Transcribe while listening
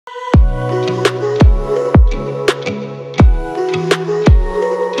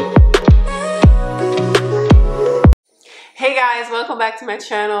Welcome back to my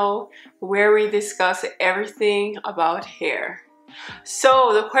channel where we discuss everything about hair.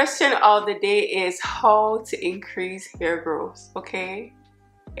 So the question of the day is how to increase hair growth. Okay,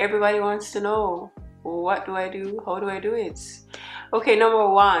 everybody wants to know, what do I do? How do I do it? Okay, number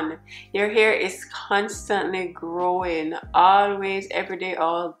one, your hair is constantly growing, always, every day,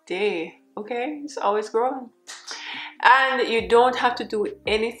 all day. Okay, it's always growing, and you don't have to do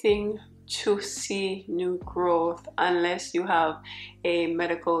anything to see new growth unless you have a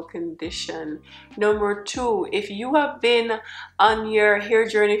medical condition. Number two, if you have been on your hair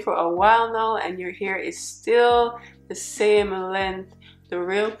journey for a while now and your hair is still the same length, the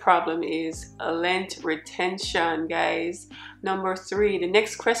real problem is length retention, guys. Number three, the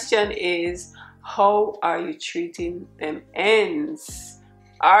next question is, how are you treating them ends?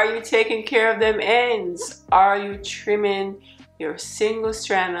 Are you taking care of them ends? Are you trimming your single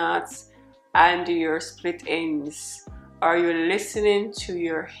strand knots and your split ends? Are you listening to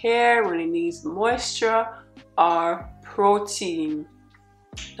your hair when it needs moisture or protein?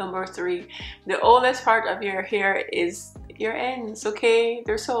 Number three, the oldest part of your hair is your ends. Okay,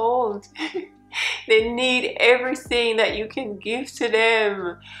 they're so old. They need everything that you can give to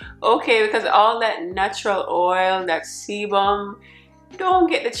them. Okay, because all that natural oil, that sebum, don't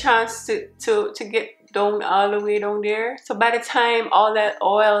get the chance to get down all the way down there. So by the time all that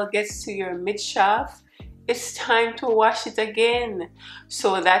oil gets to your mid shaft, it's time to wash it again.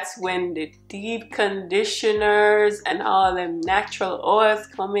 So that's when the deep conditioners and all them natural oils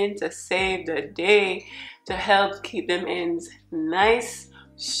come in to save the day, to help keep them ends nice,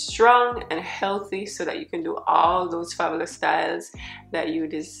 strong and healthy, so that you can do all those fabulous styles that you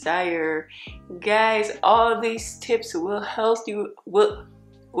desire. Guys, all these tips will help you, will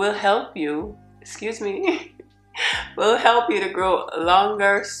help you to grow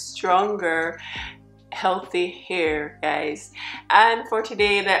longer, stronger, healthy hair, guys. And for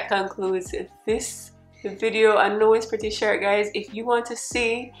today, that concludes this video. I know it's pretty short, guys. If you want to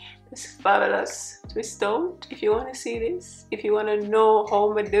see this fabulous twist out, if you want to see this, if you want to know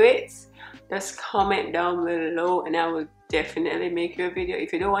how I do it, just comment down below and I will definitely make you a video.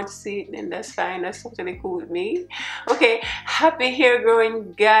 If you don't want to see it, then that's fine. That's totally cool with me. Okay, happy hair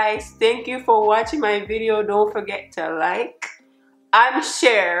growing, guys. Thank you for watching my video. Don't forget to like and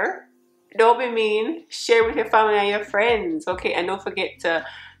share. Don't be mean. Share with your family and your friends. Okay, and don't forget to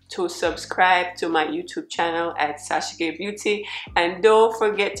subscribe to my YouTube channel at Sasha K Beauty, and don't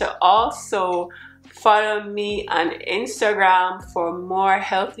forget to also follow me on Instagram for more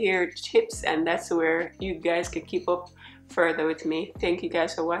healthier tips, and that's where you guys can keep up further with me. Thank you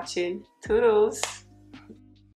guys for watching. Toodles.